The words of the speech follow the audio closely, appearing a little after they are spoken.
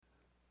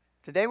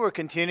Today we're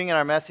continuing in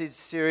our message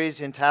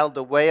series entitled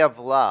The Way of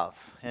Love.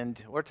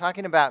 And we're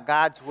talking about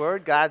God's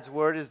Word. God's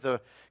Word is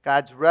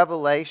God's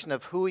revelation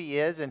of who He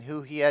is and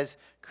who He has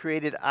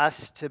created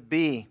us to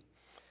be.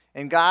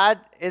 And God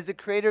is the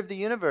creator of the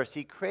universe.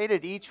 He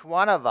created each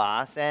one of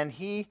us, and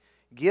He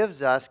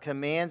gives us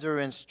commands or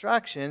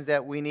instructions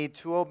that we need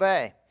to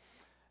obey.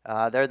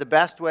 They're the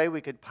best way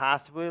we could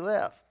possibly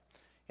live.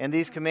 And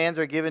these commands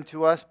are given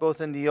to us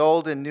both in the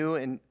Old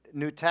and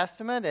New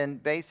Testament,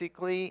 and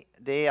basically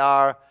they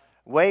are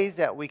ways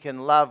that we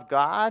can love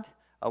God,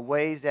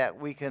 ways that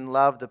we can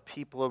love the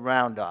people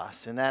around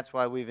us. And that's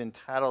why we've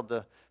entitled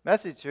the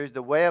message series,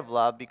 The Way of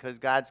Love, because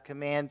God's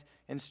commands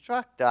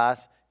instruct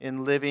us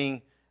in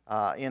living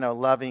in a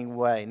loving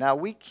way. Now,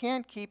 we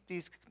cannot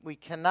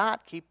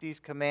keep these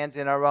commands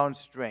in our own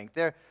strength.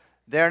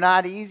 They're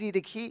not easy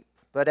to keep,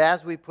 but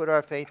as we put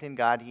our faith in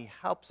God, He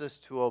helps us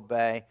to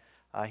obey.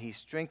 He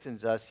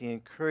strengthens us, He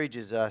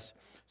encourages us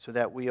so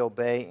that we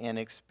obey and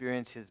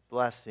experience His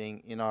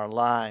blessing in our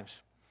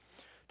lives.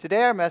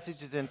 Today our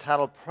message is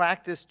entitled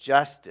Practice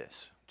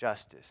Justice.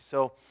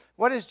 So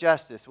what is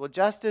justice? Well,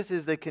 justice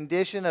is the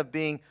condition of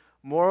being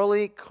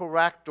morally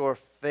correct or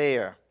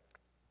fair.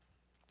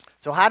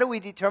 So how do we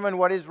determine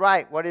what is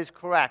right, what is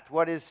correct,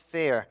 what is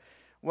fair?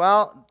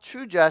 Well,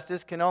 true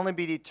justice can only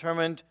be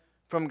determined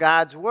from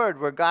God's Word,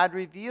 where God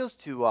reveals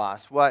to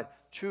us what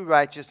true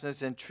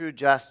righteousness and true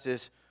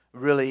justice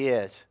really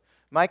is.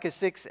 Micah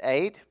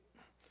 6:8.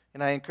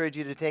 And I encourage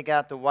you to take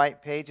out the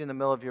white page in the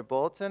middle of your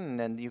bulletin, and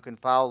then you can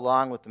follow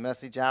along with the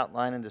message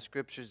outline and the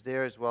scriptures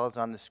there as well as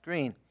on the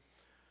screen.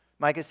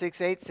 Micah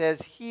 6:8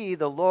 says, He,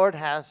 the Lord,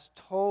 has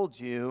told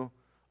you,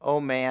 O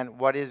man,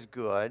 what is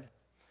good,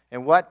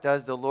 and what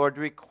does the Lord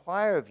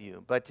require of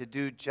you, but to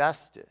do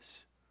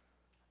justice,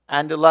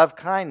 and to love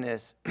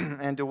kindness,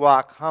 and to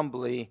walk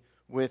humbly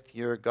with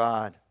your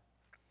God.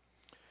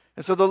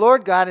 And so the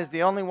Lord God is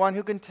the only one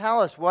who can tell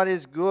us what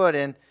is good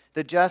and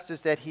the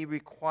justice that He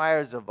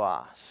requires of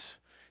us.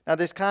 Now,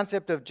 this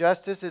concept of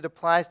justice, it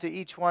applies to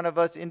each one of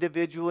us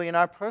individually in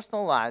our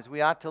personal lives.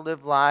 We ought to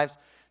live lives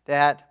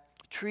that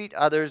treat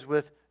others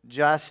with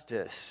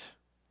justice.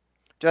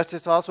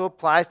 Justice also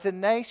applies to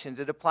nations.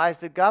 It applies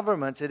to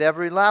governments at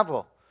every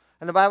level.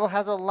 And the Bible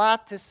has a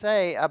lot to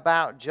say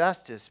about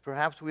justice.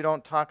 Perhaps we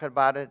don't talk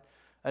about it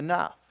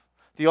enough.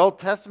 The Old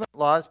Testament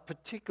laws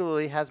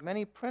particularly has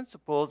many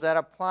principles that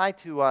apply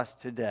to us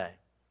today.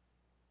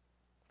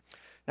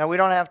 Now, we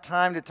don't have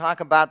time to talk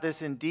about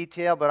this in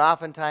detail, but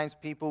oftentimes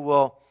people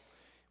will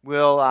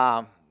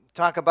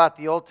talk about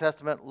the Old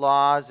Testament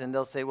laws, and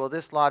they'll say, well,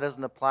 this law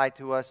doesn't apply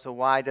to us, so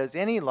why does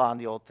any law in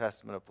the Old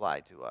Testament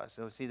apply to us?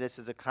 So, see, this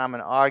is a common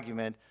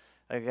argument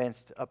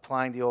against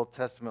applying the Old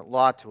Testament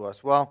law to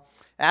us. Well,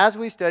 as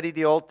we study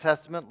the Old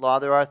Testament law,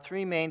 there are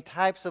three main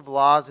types of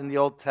laws in the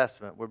Old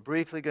Testament. We're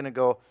briefly going to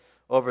go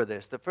over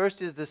this. The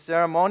first is the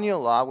ceremonial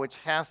law, which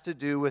has to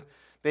do with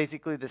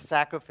basically the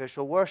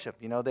sacrificial worship.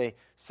 You know, they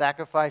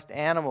sacrificed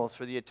animals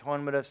for the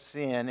atonement of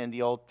sin in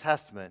the Old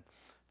Testament.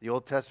 The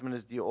Old Testament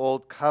is the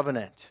Old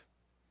Covenant.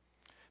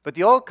 But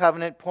the Old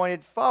Covenant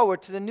pointed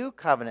forward to the New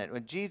Covenant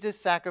when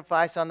Jesus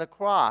sacrificed on the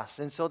cross.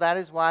 And so that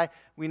is why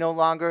we no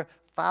longer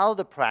follow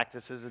the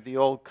practices of the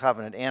Old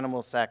Covenant,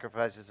 animal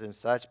sacrifices and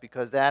such,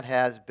 because that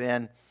has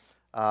been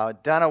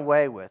done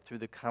away with through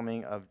the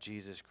coming of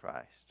Jesus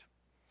Christ.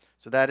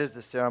 So that is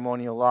the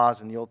ceremonial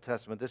laws in the Old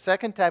Testament. The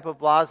second type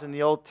of laws in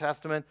the Old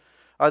Testament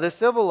are the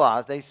civil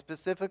laws. They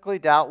specifically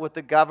dealt with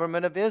the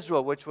government of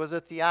Israel, which was a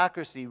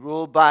theocracy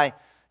ruled by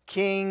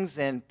kings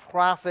and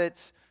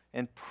prophets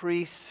and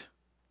priests.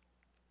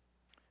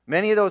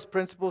 Many of those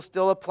principles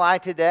still apply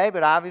today,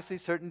 but obviously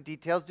certain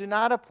details do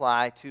not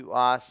apply to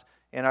us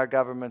in our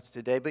governments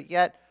today. But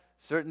yet,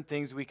 certain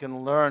things we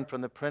can learn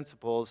from the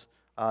principles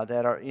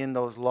that are in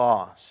those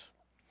laws.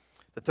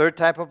 The third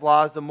type of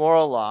law is the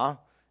moral law,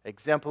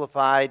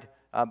 exemplified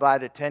by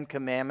the Ten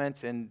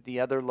Commandments and the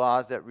other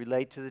laws that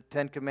relate to the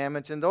Ten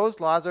Commandments. And those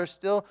laws are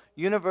still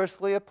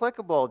universally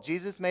applicable.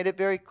 Jesus made it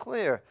very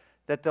clear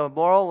that the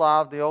moral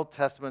law of the Old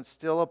Testament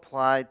still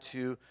applied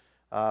to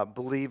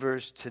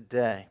believers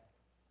today.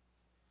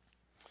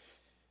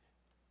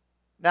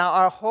 Now,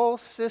 our whole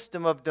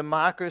system of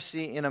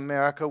democracy in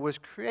America was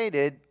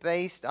created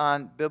based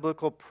on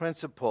biblical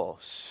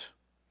principles.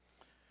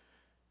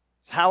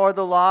 How are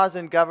the laws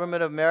and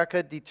government of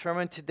America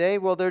determined today?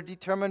 Well, they're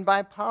determined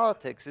by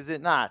politics, is it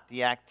not?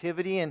 The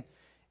activity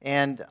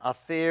and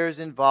affairs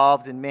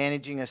involved in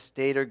managing a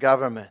state or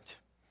government.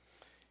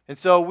 And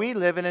so we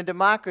live in a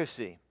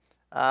democracy.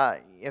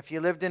 If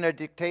you lived in a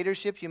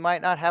dictatorship, you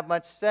might not have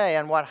much say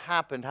on what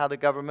happened, how the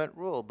government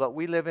ruled. But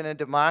we live in a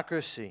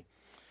democracy.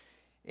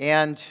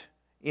 And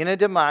in a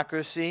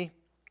democracy,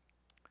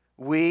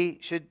 we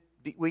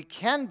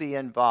can be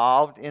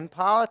involved in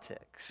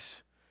politics.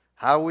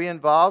 How are we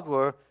involved?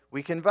 Well,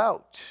 we can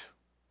vote.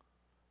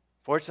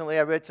 Fortunately,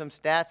 I read some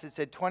stats that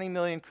said 20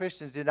 million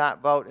Christians did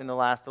not vote in the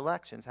last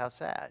elections. How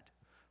sad,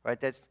 right?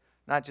 That's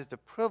not just a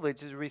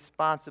privilege, it's a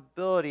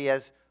responsibility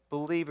as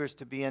believers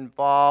to be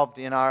involved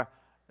in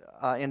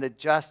the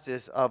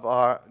justice of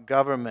our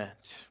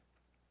government.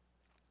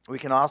 We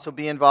can also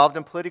be involved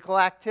in political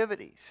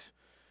activities.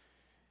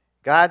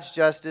 God's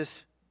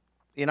justice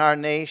in our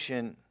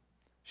nation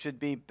should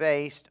be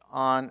based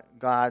on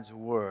God's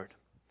Word.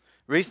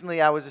 Recently,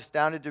 I was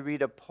astounded to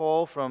read a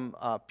poll from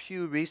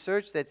Pew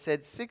Research that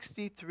said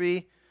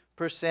 63%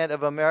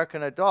 of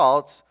American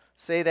adults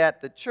say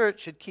that the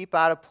church should keep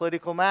out of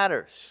political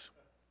matters.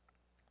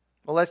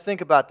 Well, let's think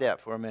about that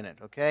for a minute,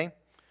 okay?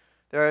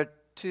 There are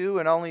two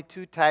and only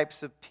two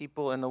types of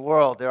people in the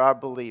world. There are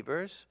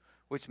believers,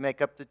 which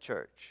make up the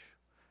church.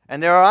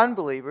 And there are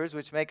unbelievers,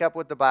 which make up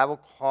what the Bible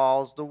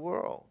calls the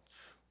world.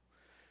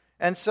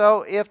 And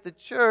so if the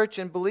church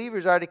and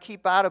believers are to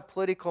keep out of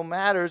political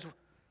matters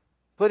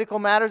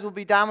will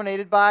be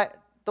dominated by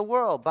the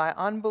world, by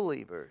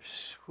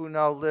unbelievers who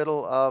know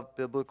little of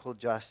biblical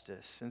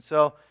justice. And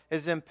so it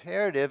is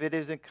imperative, it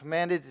is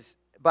commanded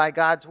by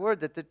God's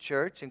Word that the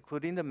church,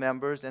 including the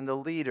members and the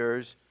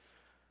leaders,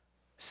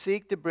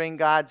 seek to bring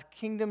God's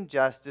kingdom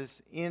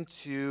justice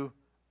into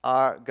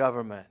our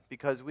government,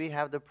 because we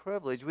have the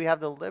privilege, we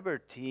have the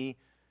liberty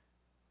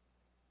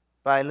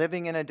by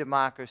living in a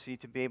democracy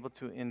to be able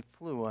to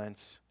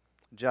influence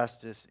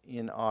justice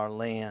in our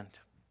land.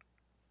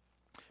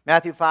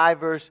 Matthew 5,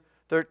 verse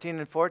 13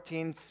 and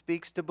 14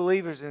 speaks to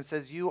believers and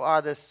says, "You are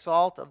the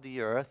salt of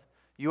the earth,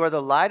 you are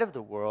the light of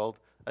the world.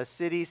 A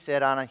city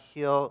set on a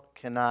hill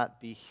cannot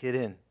be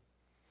hidden."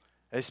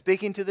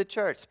 Speaking to the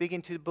church,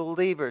 speaking to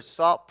believers,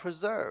 salt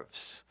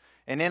preserves.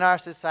 And in our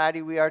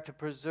society, we are to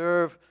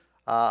preserve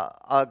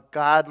a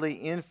godly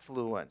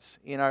influence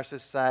in our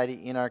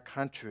society, in our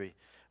country.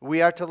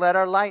 We are to let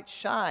our light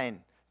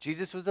shine.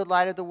 Jesus was the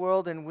light of the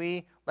world, and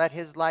we let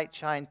His light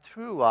shine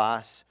through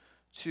us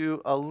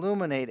to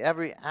illuminate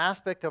every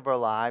aspect of our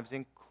lives,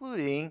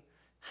 including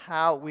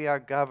how we are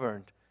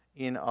governed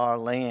in our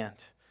land.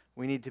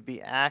 We need to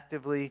be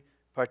actively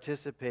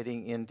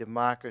participating in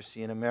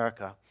democracy in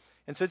America.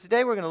 And so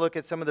today we're going to look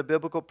at some of the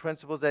biblical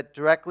principles that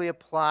directly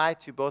apply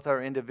to both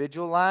our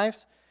individual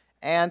lives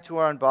and to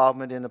our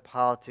involvement in the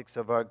politics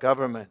of our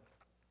government.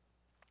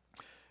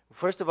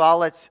 First of all,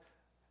 let's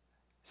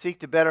seek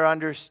to better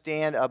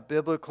understand a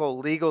biblical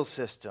legal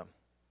system.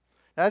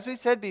 Now, as we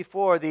said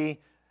before,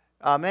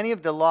 many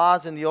of the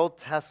laws in the Old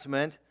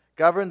Testament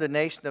govern the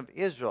nation of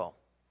Israel.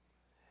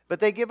 But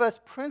they give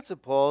us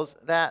principles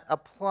that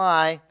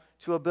apply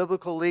to a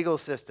biblical legal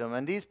system.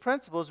 And these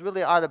principles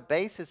really are the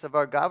basis of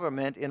our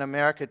government in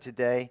America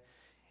today.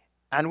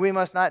 And we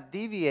must not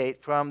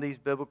deviate from these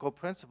biblical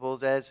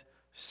principles as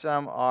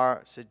some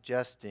are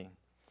suggesting.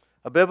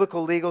 A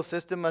biblical legal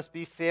system must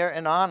be fair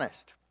and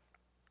honest.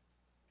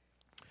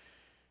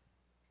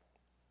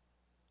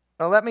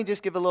 Now, let me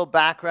just give a little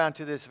background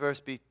to this verse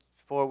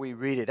before we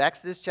read it.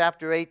 Exodus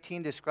chapter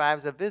 18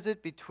 describes a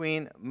visit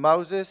between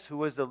Moses, who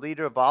was the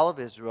leader of all of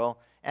Israel,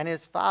 and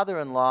his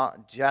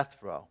father-in-law,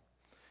 Jethro.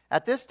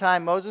 At this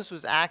time, Moses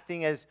was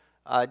acting as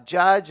a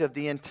judge of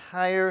the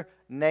entire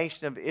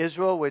nation of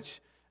Israel,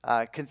 which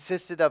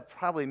consisted of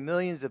probably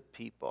millions of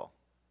people.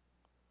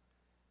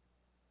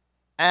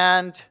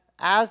 And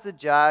as the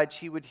judge,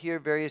 he would hear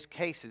various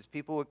cases.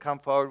 People would come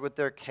forward with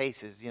their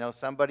cases. You know,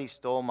 somebody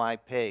stole my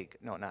pig.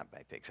 No, not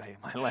my pig, sorry,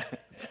 my lamb.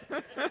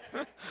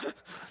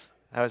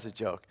 That was a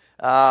joke.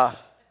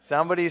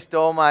 Somebody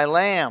stole my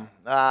lamb,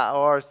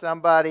 or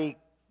somebody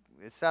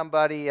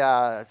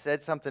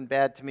said something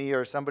bad to me,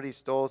 or somebody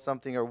stole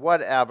something, or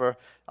whatever.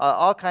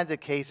 All kinds of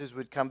cases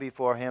would come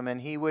before him,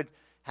 and he would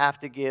have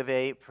to give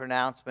a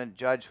pronouncement,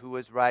 judge who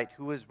was right,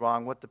 who was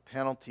wrong, what the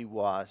penalty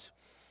was.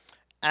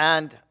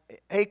 And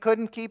he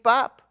couldn't keep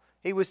up.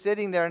 He was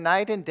sitting there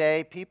night and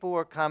day. People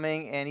were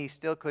coming, and he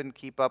still couldn't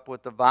keep up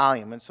with the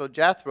volume. And so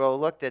Jethro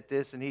looked at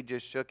this, and he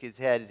just shook his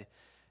head.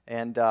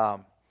 And,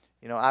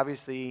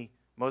 obviously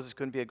Moses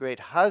couldn't be a great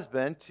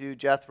husband to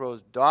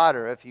Jethro's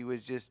daughter if he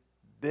was just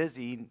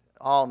busy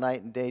all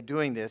night and day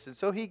doing this. And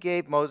so he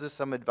gave Moses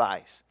some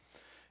advice.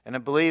 And I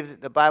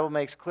believe the Bible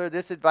makes clear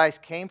this advice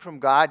came from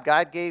God.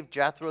 God gave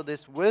Jethro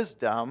this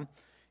wisdom,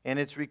 and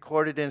it's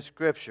recorded in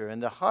Scripture.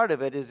 And the heart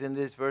of it is in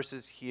these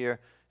verses here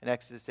in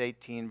Exodus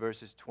 18,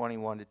 verses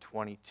 21 to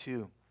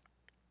 22.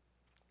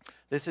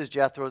 This is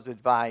Jethro's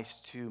advice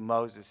to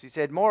Moses. He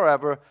said,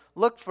 "Moreover,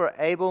 look for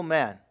able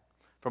men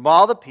from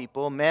all the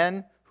people,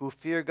 men who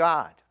fear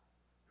God,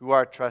 who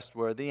are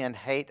trustworthy and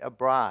hate a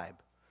bribe.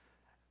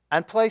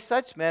 And place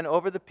such men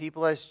over the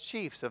people as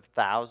chiefs of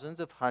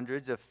thousands, of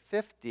hundreds, of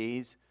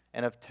fifties,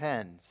 and of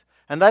tens.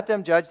 And let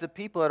them judge the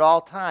people at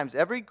all times.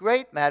 Every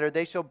great matter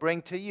they shall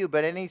bring to you,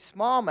 but any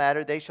small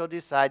matter they shall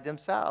decide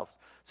themselves.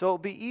 So it will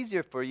be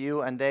easier for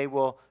you, and they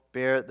will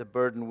bear the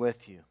burden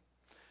with you."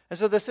 And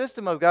so the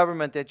system of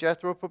government that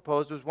Jethro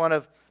proposed was one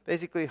of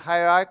basically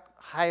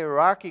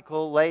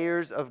hierarchical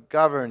layers of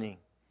governing.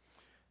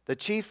 The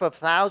chief of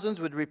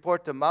thousands would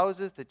report to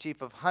Moses, the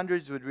chief of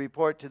hundreds would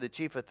report to the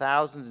chief of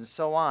thousands, and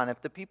so on.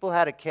 If the people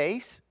had a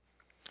case,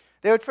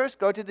 they would first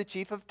go to the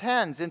chief of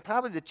tens, and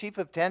probably the chief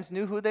of tens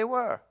knew who they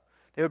were.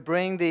 They would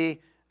bring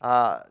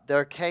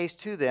their case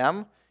to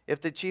them.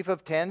 If the chief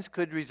of tens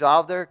could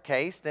resolve their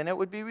case, then it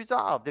would be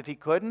resolved. If he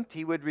couldn't,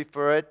 he would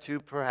refer it to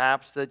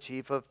perhaps the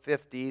chief of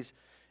fifties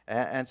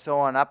and so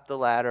on up the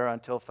ladder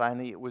until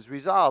finally it was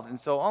resolved. And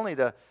so only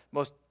the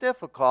most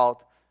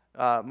difficult,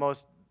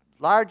 most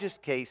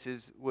largest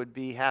cases would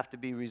have to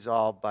be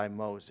resolved by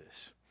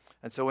Moses.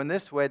 And so in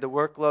this way, the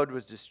workload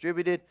was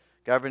distributed.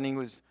 Governing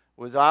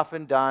was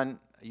often done,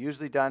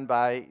 usually done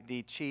by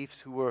the chiefs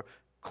who were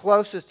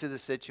closest to the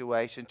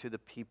situation, to the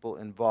people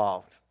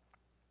involved.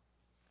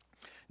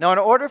 Now, in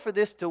order for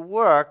this to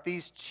work,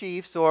 these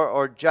chiefs,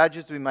 or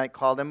judges we might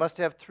call them, must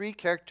have three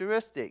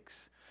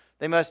characteristics.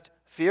 They must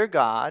fear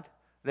God.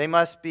 They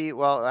must be,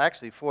 well,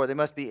 actually four. They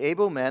must be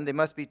able men. They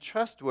must be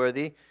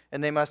trustworthy.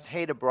 And they must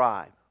hate a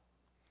bribe.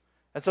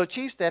 And so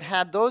chiefs that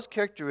had those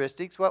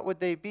characteristics, what would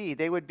they be?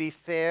 They would be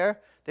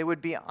fair. They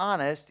would be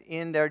honest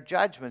in their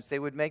judgments. They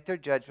would make their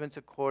judgments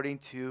according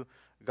to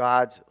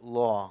God's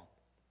law.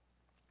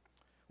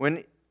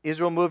 When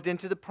Israel moved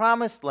into the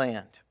Promised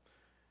Land,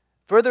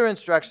 further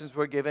instructions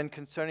were given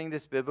concerning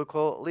this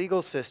biblical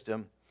legal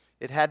system.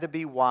 It had to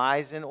be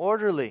wise and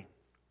orderly.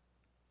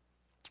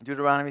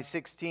 Deuteronomy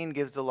 16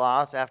 gives the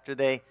laws after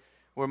they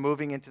were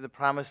moving into the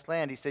Promised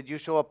Land. He said, "You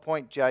shall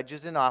appoint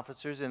judges and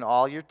officers in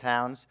all your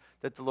towns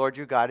that the Lord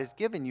your God has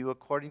given you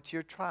according to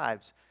your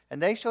tribes.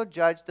 And they shall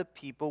judge the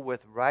people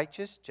with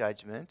righteous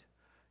judgment.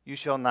 You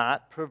shall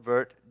not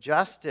pervert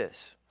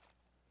justice."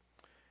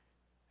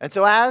 And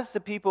so as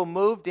the people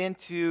moved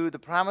into the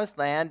Promised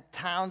Land,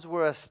 towns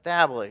were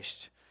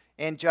established.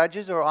 And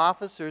judges or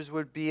officers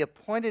would be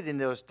appointed in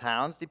those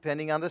towns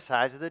depending on the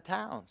size of the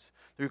towns.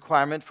 The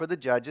requirement for the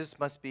judges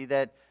must be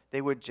that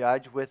they would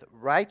judge with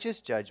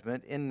righteous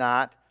judgment and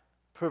not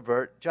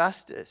pervert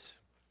justice.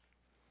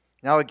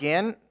 Now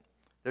again,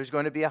 there's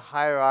going to be a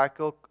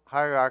hierarchical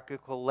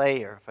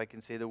layer, if I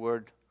can say the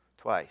word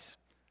twice.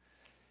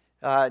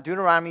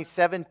 Deuteronomy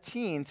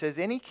 17 says,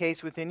 "Any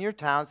case within your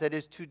towns that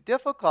is too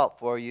difficult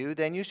for you,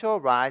 then you shall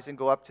arise and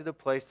go up to the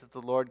place that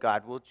the Lord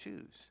God will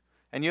choose.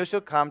 And you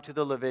shall come to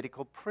the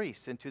Levitical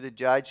priests and to the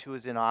judge who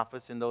is in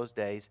office in those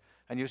days,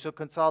 and you shall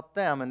consult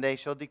them, and they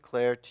shall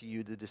declare to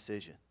you the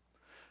decision."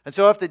 And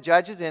so if the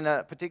judges in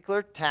a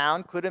particular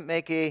town couldn't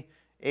make a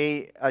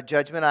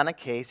judgment on a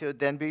case, it would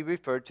then be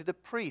referred to the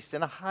priest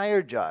and a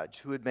higher judge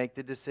who would make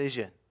the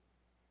decision.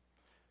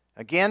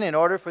 Again, in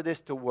order for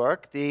this to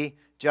work, the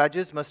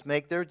judges must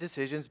make their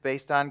decisions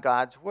based on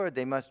God's word.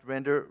 They must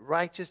render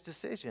righteous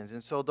decisions.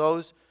 And so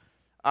those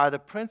are the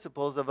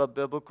principles of a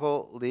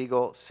biblical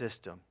legal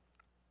system.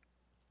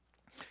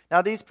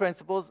 Now these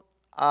principles,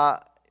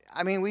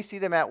 we see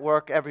them at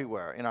work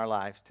everywhere in our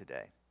lives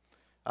today.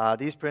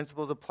 These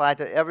principles apply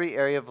to every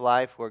area of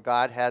life where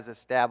God has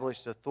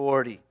established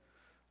authority,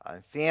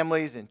 in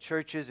families, in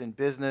churches, in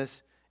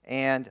business,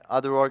 and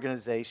other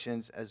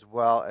organizations, as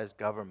well as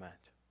government.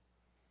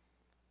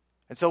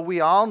 And so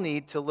we all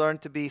need to learn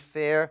to be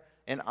fair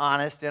and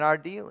honest in our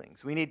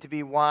dealings. We need to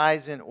be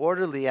wise and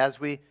orderly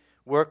as we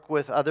work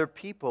with other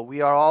people.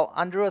 We are all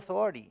under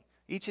authority.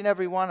 Each and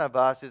every one of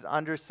us is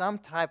under some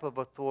type of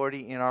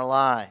authority in our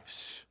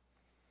lives.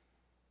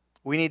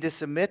 We need to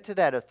submit to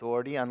that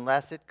authority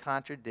unless it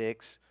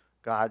contradicts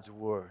God's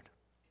word.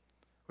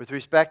 With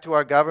respect to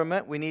our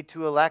government, we need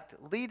to elect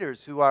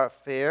leaders who are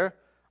fair,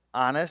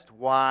 honest,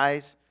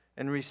 wise,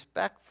 and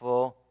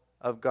respectful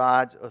of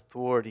God's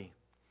authority.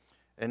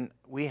 And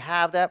we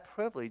have that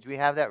privilege. We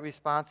have that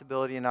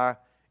responsibility in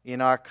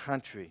our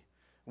country.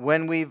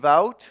 When we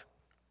vote,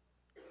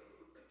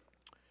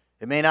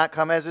 it may not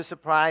come as a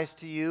surprise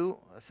to you.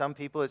 Some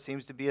people it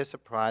seems to be a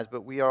surprise,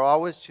 but we are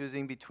always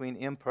choosing between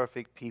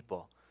imperfect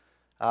people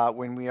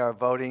when we are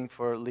voting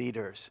for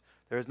leaders.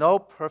 There is no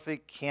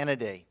perfect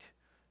candidate.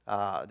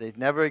 They've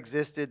never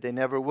existed. They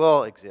never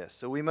will exist.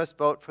 So we must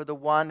vote for the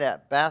one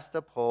that best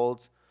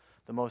upholds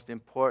the most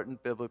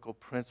important biblical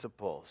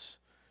principles.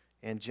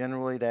 And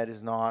generally, that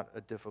is not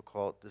a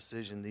difficult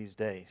decision these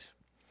days.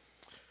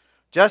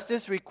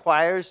 Justice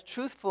requires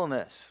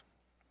truthfulness.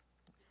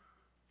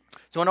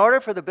 So in order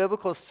for the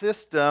biblical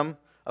system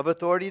of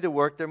authority to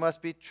work, there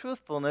must be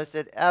truthfulness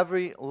at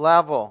every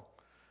level.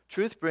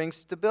 Truth brings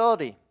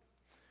stability.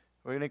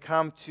 We're going to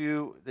come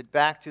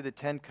back to the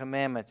Ten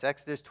Commandments.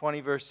 Exodus 20,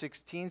 verse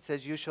 16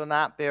 says, "You shall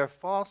not bear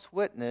false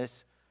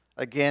witness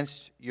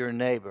against your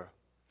neighbor."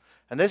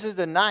 And this is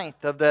the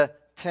ninth of the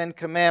Ten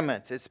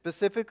Commandments. It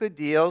specifically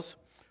deals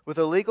with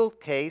a legal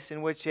case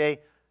in which a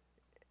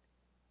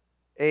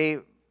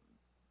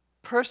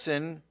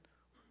person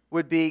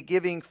would be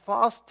giving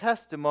false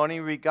testimony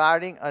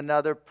regarding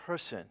another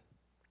person.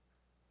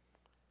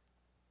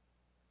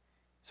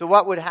 So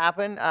what would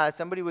happen?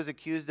 Somebody was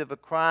accused of a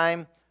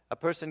crime. A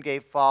person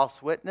gave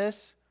false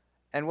witness.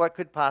 And what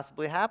could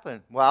possibly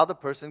happen? Well, the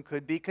person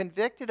could be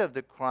convicted of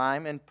the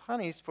crime and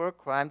punished for a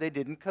crime they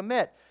didn't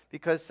commit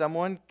because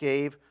someone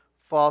gave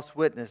false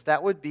witness.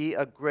 That would be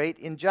a great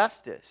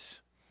injustice.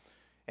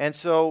 And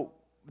so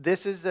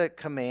this is a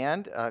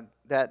command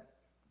that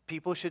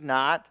people should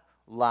not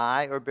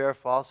lie or bear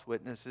false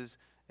witnesses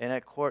in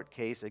a court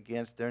case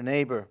against their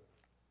neighbor.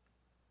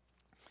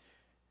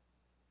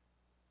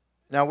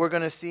 Now we're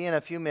going to see in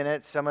a few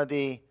minutes some of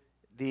the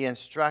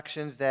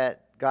instructions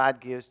that God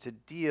gives to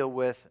deal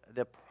with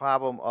the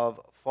problem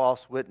of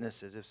false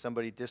witnesses if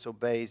somebody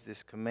disobeys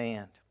this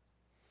command.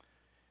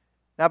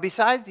 Now,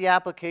 besides the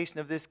application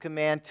of this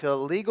command to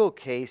legal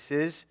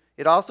cases,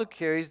 it also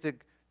carries the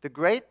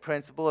great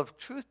principle of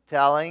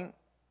truth-telling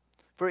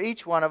for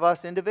each one of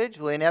us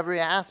individually in every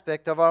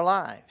aspect of our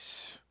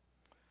lives.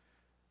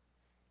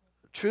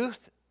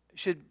 Truth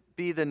should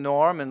be the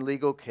norm in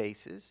legal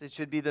cases. It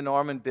should be the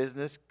norm in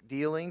business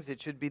dealings.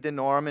 It should be the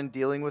norm in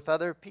dealing with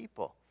other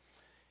people.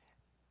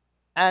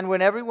 And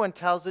when everyone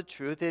tells the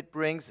truth, it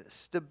brings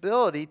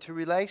stability to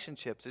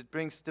relationships. It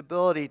brings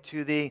stability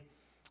to the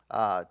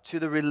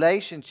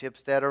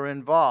relationships that are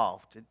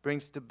involved. It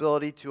brings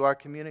stability to our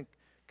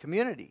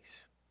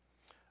communities.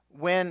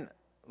 When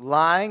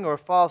lying or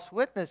false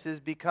witnesses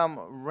become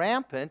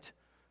rampant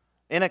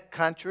in a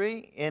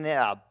country, in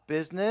a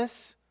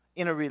business,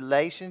 in a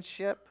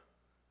relationship,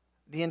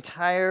 the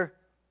entire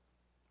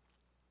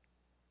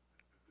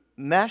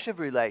mesh of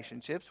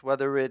relationships,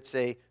 whether it's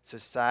a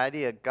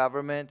society, a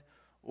government,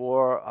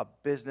 or a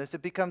business,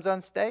 it becomes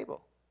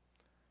unstable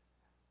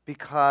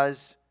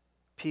because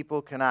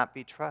people cannot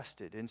be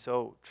trusted. And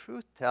so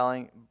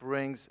truth-telling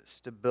brings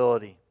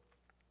stability.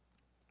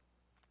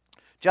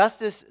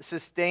 Justice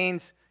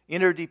sustains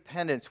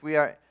interdependence. We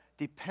are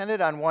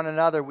dependent on one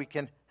another. We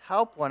can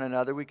help one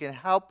another. We can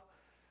help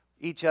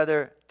each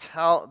other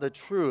tell the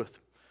truth.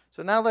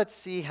 So now let's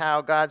see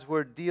how God's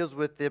Word deals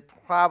with the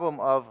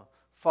problem of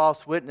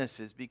false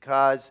witnesses,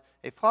 because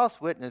a false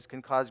witness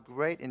can cause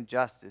great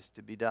injustice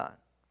to be done.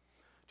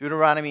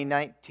 Deuteronomy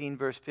 19,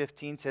 verse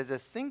 15 says, "A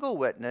single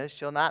witness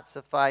shall not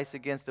suffice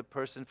against a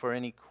person for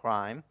any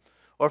crime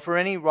or for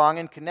any wrong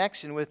in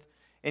connection with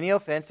any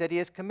offense that he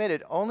has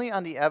committed. Only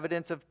on the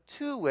evidence of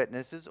 2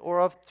 witnesses or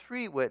of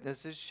 3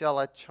 witnesses shall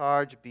a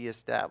charge be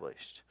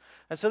established."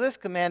 And so this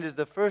command is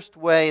the first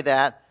way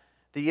that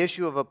the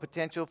issue of a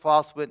potential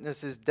false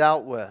witness is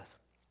dealt with.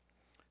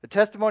 The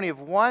testimony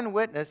of one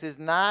witness is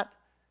not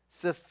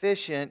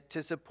sufficient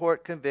to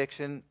support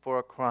conviction for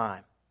a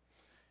crime.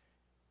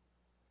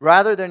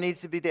 Rather, there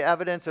needs to be the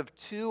evidence of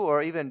 2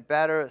 or even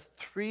better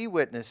 3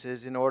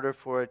 witnesses in order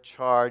for a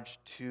charge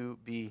to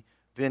be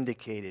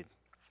vindicated.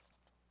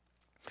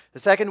 The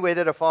second way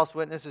that a false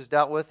witness is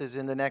dealt with is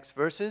in the next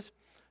verses.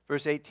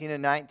 Verse 18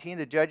 and 19,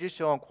 "The judges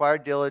shall inquire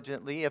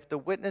diligently. If the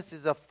witness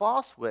is a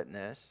false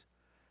witness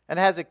and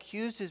has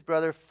accused his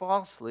brother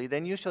falsely,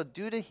 then you shall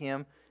do to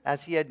him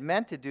as he had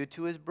meant to do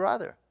to his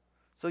brother.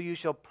 So you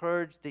shall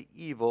purge the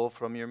evil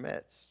from your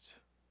midst."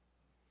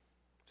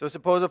 So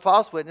suppose a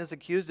false witness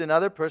accused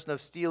another person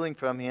of stealing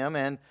from him,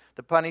 and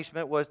the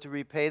punishment was to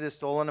repay the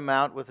stolen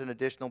amount with an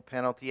additional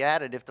penalty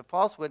added. If the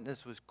false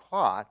witness was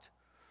caught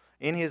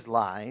in his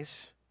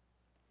lies,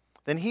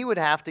 then he would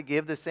have to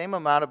give the same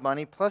amount of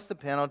money plus the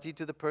penalty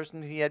to the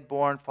person he had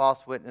borne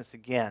false witness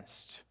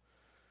against.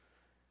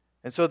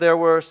 And so there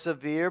were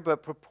severe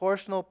but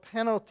proportional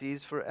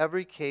penalties for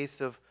every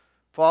case of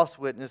false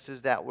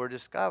witnesses that were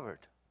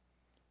discovered.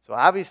 So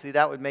obviously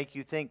that would make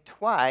you think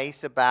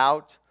twice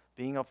about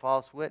being a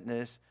false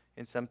witness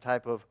in some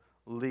type of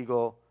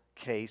legal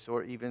case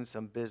or even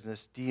some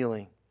business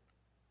dealing.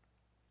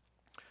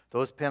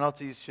 Those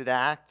penalties should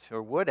act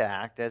or would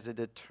act as a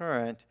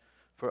deterrent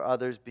for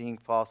others being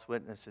false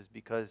witnesses,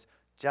 because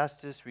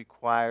justice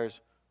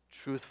requires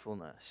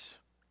truthfulness.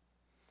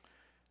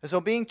 And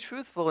so being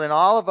truthful in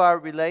all of our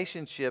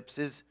relationships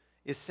is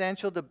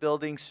essential to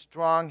building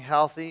strong,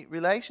 healthy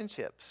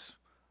relationships.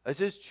 This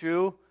is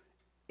true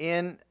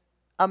in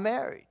a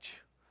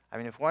marriage. I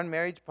mean, if one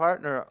marriage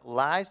partner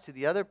lies to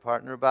the other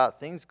partner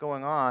about things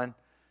going on,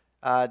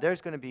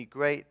 there's going to be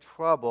great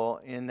trouble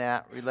in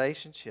that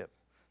relationship.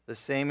 The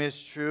same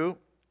is true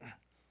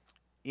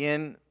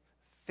in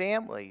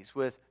families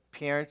with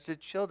parents to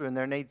children.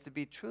 There needs to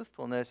be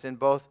truthfulness in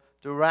both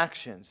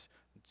directions.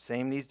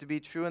 Same needs to be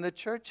true in the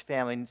church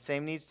family.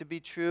 Same needs to be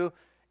true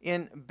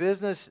in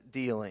business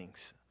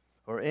dealings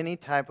or any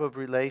type of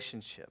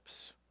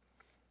relationships.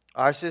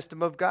 Our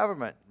system of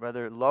government,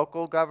 whether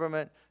local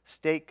government,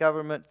 state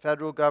government,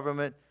 federal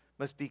government,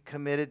 must be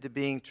committed to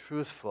being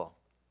truthful.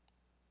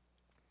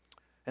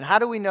 And how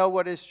do we know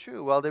what is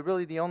true? Well,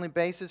 the only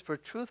basis for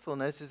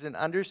truthfulness is an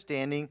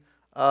understanding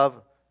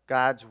of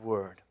God's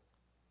Word.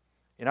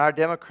 In our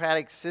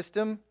democratic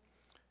system,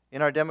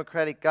 in our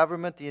democratic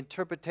government, the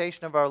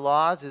interpretation of our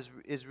laws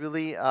is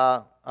really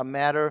a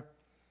matter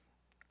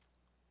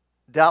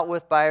dealt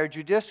with by our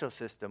judicial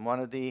system, one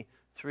of the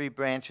 3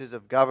 branches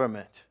of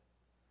government.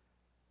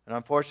 And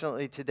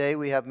unfortunately, today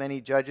we have many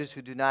judges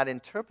who do not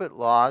interpret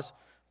laws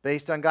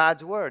based on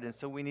God's Word. And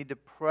so we need to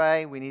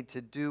pray, we need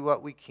to do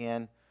what we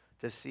can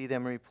to see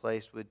them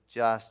replaced with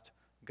just,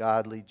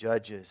 godly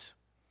judges.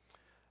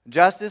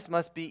 Justice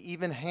must be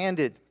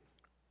even-handed.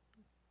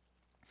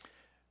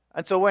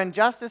 And so when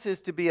justice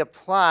is to be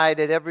applied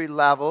at every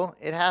level,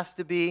 it has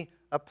to be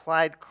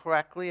applied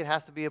correctly. It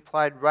has to be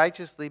applied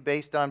righteously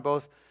based on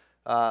both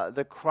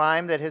the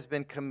crime that has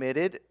been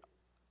committed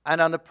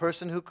and on the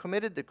person who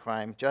committed the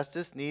crime.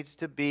 Justice needs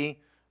to be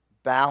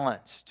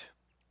balanced.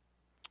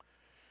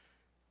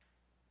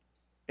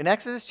 In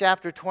Exodus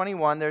chapter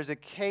 21, there's a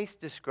case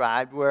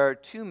described where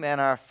two men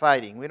are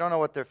fighting. We don't know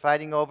what they're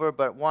fighting over,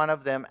 but one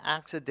of them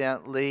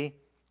accidentally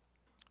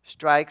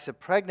strikes a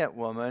pregnant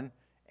woman,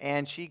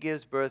 and she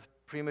gives birth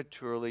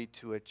prematurely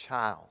to a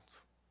child.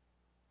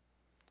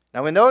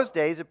 Now, in those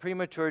days, a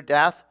premature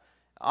death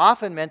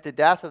often meant the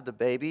death of the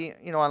baby,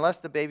 unless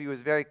the baby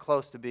was very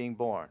close to being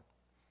born.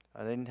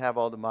 They didn't have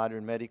all the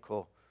modern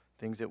medical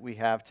things that we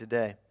have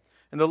today.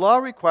 And the law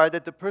required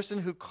that the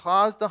person who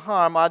caused the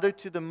harm, either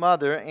to the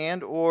mother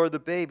and or the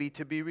baby,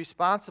 to be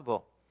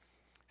responsible.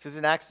 It says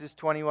in Exodus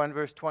 21,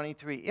 verse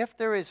 23, if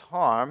there is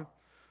harm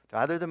to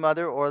either the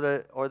mother or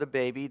the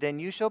baby, then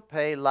you shall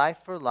pay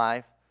life for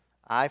life,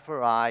 eye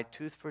for eye,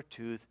 tooth for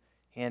tooth,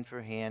 hand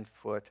for hand,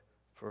 foot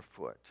for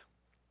foot.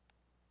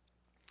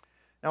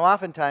 Now,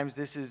 oftentimes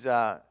this is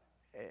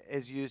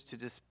used to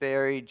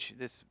disparage,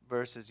 this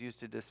verse is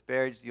used to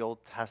disparage the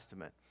Old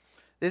Testament.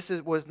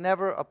 Was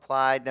never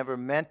applied, never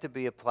meant to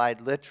be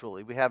applied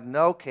literally. We have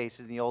no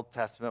cases in the Old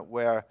Testament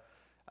where,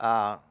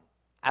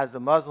 as the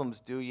Muslims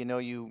do,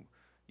 you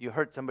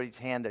hurt somebody's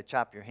hand, they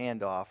chop your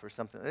hand off or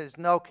something. There's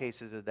no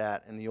cases of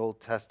that in the Old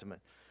Testament.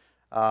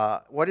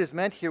 What is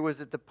meant here was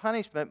that the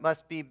punishment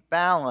must be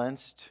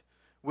balanced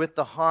with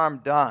the harm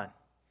done.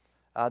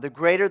 The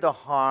greater the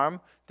harm,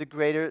 the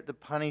greater the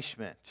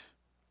punishment.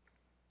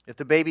 If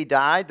the baby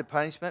died, the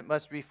punishment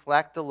must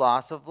reflect the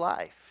loss of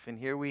life. And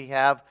here we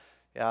have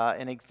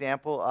an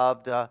example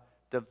of the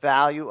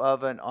value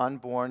of an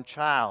unborn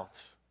child.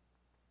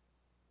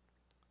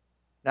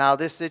 Now,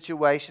 this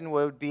situation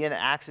would be an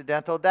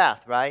accidental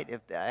death, right?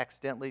 If they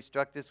accidentally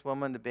struck this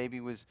woman, the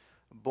baby was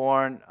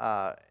born,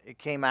 it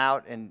came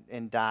out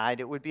and died,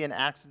 it would be an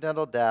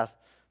accidental death.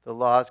 The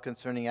laws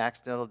concerning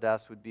accidental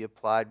deaths would be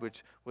applied,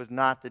 which was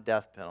not the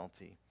death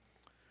penalty.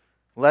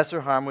 Lesser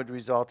harm would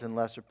result in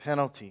lesser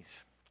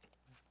penalties.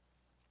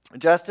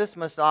 Justice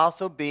must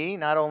also be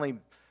not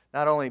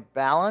only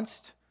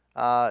balanced,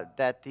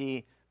 that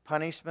the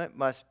punishment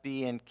must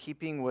be in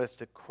keeping with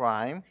the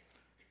crime.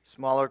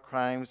 Smaller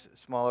crimes,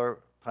 smaller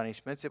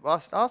punishments. It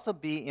must also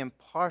be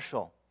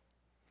impartial.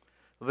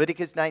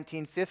 Leviticus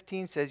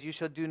 19:15 says, you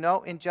shall do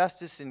no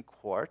injustice in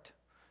court.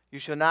 You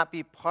shall not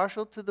be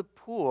partial to the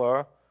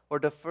poor or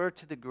defer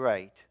to the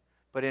great,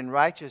 but in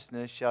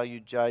righteousness shall you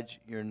judge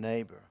your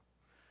neighbor.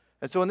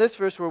 And so in this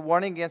verse, we're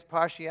warning against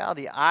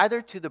partiality,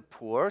 either to the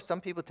poor.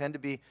 Some people tend to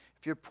be,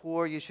 if you're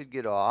poor, you should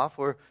get off.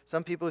 Or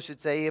some people should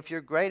say, if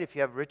you're great, if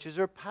you have riches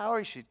or power,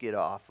 you should get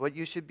off. But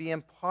you should be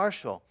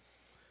impartial.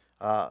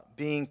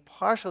 Being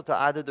partial to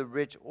either the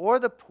rich or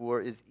the poor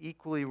is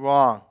equally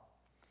wrong.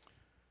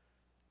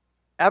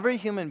 Every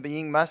human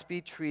being must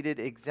be treated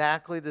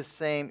exactly the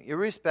same,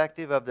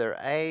 irrespective of their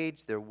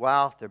age, their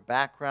wealth, their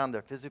background,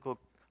 their physical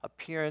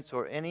appearance,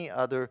 or any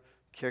other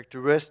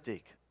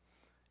characteristic.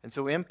 And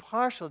so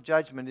impartial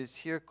judgment is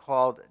here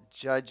called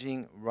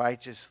judging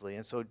righteously.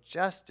 And so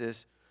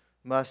justice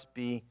must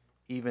be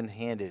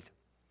even-handed.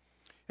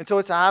 And so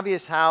it's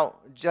obvious how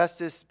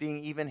justice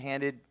being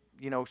even-handed,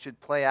 should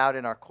play out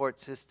in our court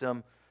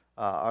system,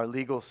 our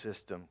legal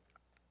system.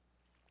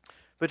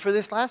 But for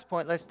this last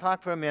point, let's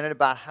talk for a minute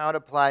about how it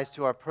applies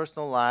to our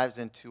personal lives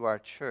and to our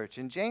church.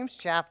 In James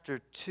chapter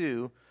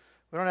 2,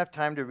 we don't have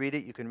time to read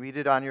it. You can read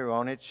it on your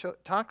own. It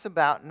talks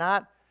about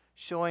not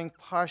showing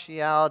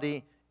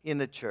partiality in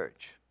the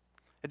church.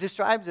 It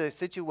describes a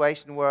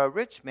situation where a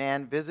rich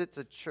man visits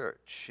a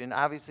church, and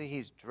obviously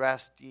he's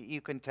dressed.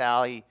 You can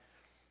tell I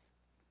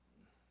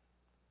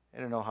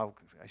don't know how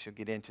I should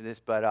get into this,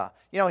 but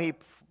he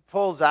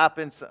pulls up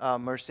in a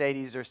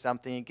Mercedes or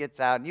something. He gets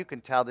out, and you can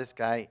tell this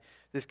guy's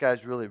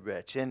really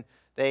rich. And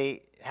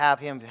they have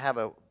him have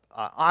a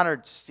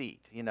honored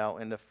seat, in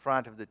the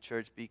front of the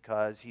church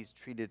because he's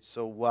treated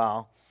so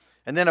well.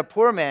 And then a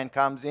poor man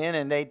comes in,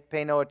 and they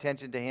pay no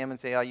attention to him and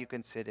say, "Oh, you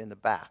can sit in the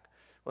back."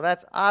 Well,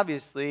 that's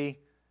obviously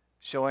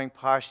showing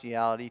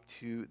partiality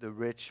to the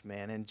rich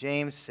man. And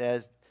James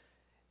says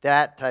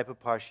that type of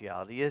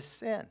partiality is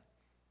sin.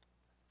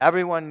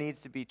 Everyone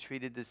needs to be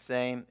treated the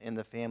same in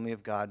the family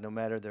of God, no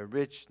matter they're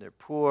rich, they're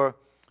poor,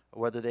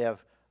 or whether they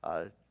have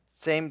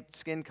same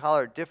skin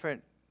color,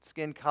 different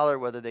skin color,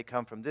 whether they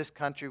come from this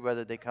country,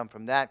 whether they come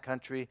from that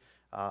country.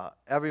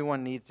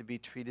 Everyone needs to be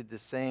treated the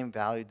same,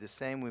 valued the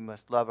same. We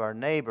must love our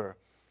neighbor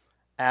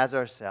as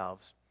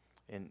ourselves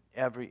in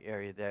every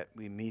area that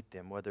we meet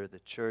them, whether the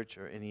church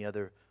or any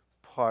other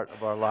part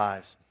of our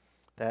lives.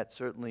 That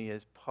certainly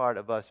is part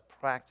of us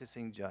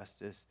practicing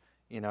justice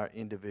in our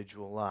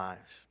individual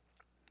lives.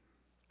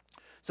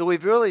 So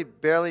we've really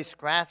barely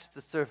scratched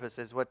the surface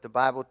as what the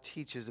Bible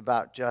teaches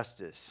about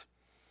justice.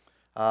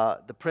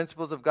 The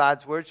principles of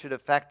God's Word should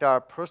affect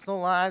our personal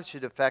lives,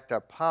 should affect our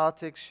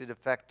politics, should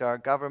affect our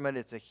government.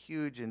 It's a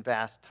huge and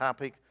vast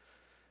topic.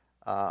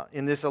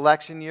 In this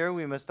election year,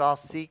 we must all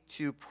seek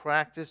to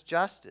practice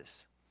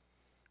justice.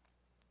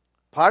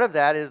 Part of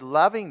that is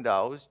loving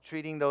those,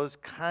 treating those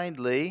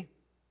kindly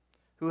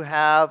who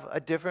have a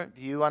different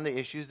view on the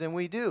issues than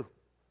we do,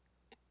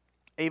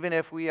 even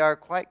if we are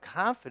quite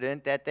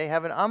confident that they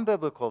have an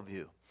unbiblical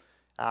view.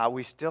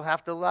 We still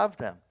have to love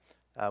them.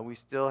 We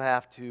still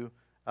have to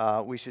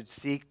We should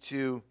seek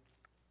to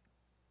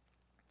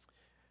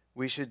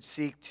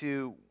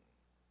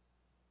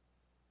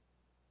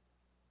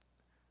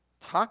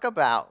talk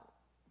about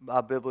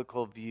a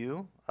biblical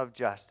view of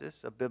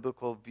justice, a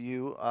biblical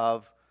view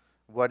of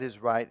what is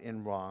right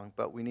and wrong,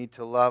 but we need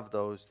to love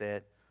those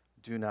that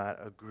do not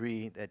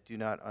agree, that do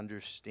not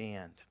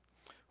understand.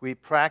 We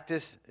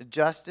practice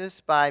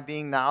justice by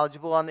being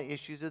knowledgeable on the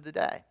issues of the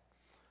day.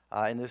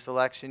 In this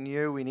election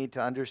year, we need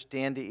to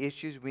understand the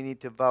issues. We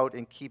need to vote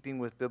in keeping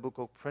with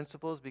biblical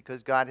principles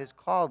because God has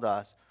called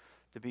us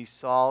to be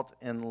salt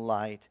and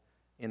light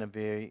in a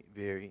very,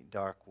 very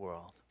dark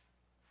world.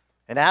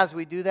 And as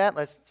we do that,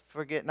 let's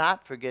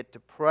not forget to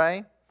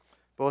pray,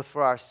 both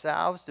for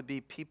ourselves to be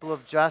people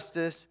of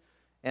justice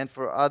and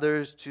for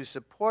others to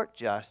support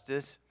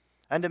justice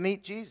and to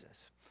meet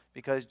Jesus.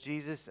 Because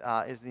Jesus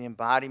is the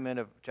embodiment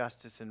of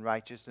justice and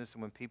righteousness.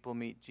 And when people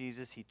meet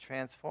Jesus, he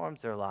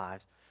transforms their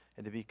lives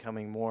into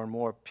becoming more and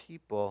more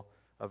people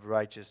of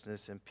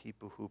righteousness and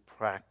people who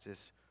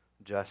practice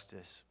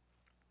justice.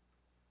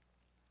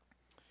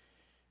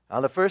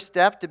 The first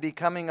step to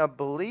becoming a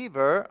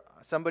believer,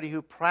 somebody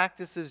who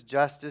practices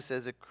justice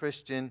as a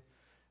Christian,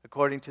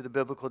 according to the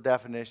biblical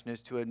definition,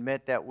 is to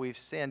admit that we've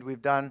sinned.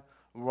 We've done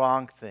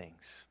wrong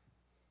things.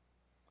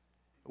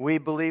 We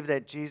believe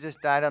that Jesus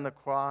died on the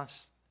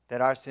cross,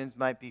 that our sins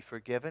might be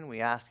forgiven.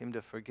 We ask him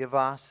to forgive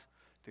us,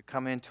 to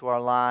come into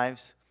our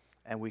lives,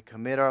 and we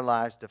commit our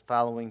lives to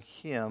following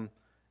him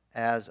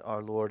as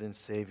our Lord and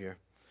Savior.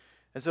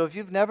 And so if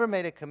you've never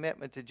made a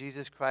commitment to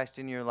Jesus Christ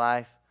in your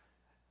life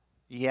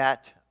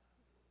yet,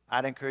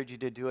 I'd encourage you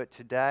to do it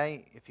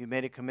today. If you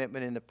made a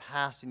commitment in the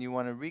past and you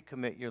want to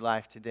recommit your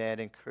life today,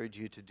 I'd encourage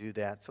you to do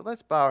that. So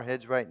let's bow our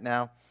heads right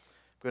now. I'm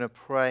going to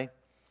pray.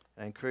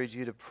 I encourage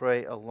you to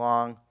pray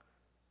along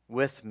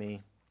with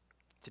me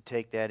to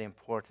take that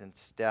important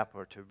step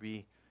or to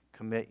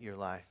recommit your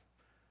life.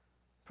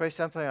 Pray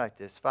something like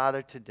this.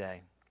 Father,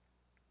 today,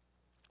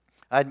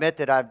 I admit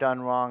that I've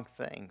done wrong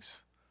things.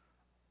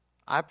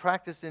 I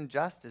practice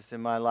injustice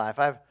in my life.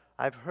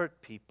 I've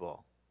hurt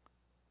people.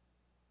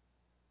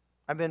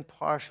 I've been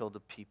partial to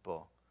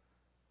people.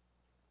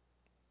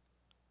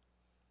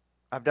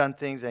 I've done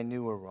things I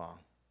knew were wrong.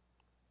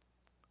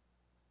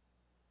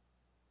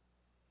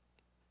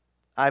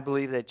 I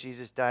believe that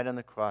Jesus died on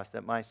the cross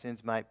that my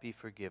sins might be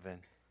forgiven.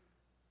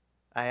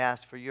 I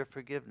ask for your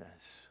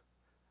forgiveness.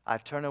 I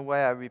turn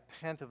away, I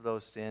repent of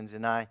those sins,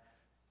 and I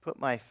put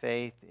my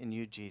faith in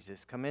you,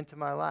 Jesus. Come into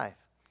my life.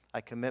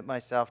 I commit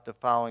myself to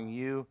following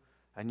you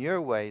and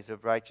your ways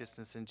of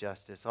righteousness and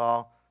justice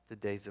all the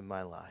days of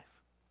my life.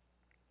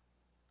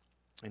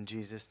 In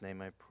Jesus'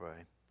 name I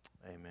pray.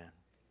 Amen.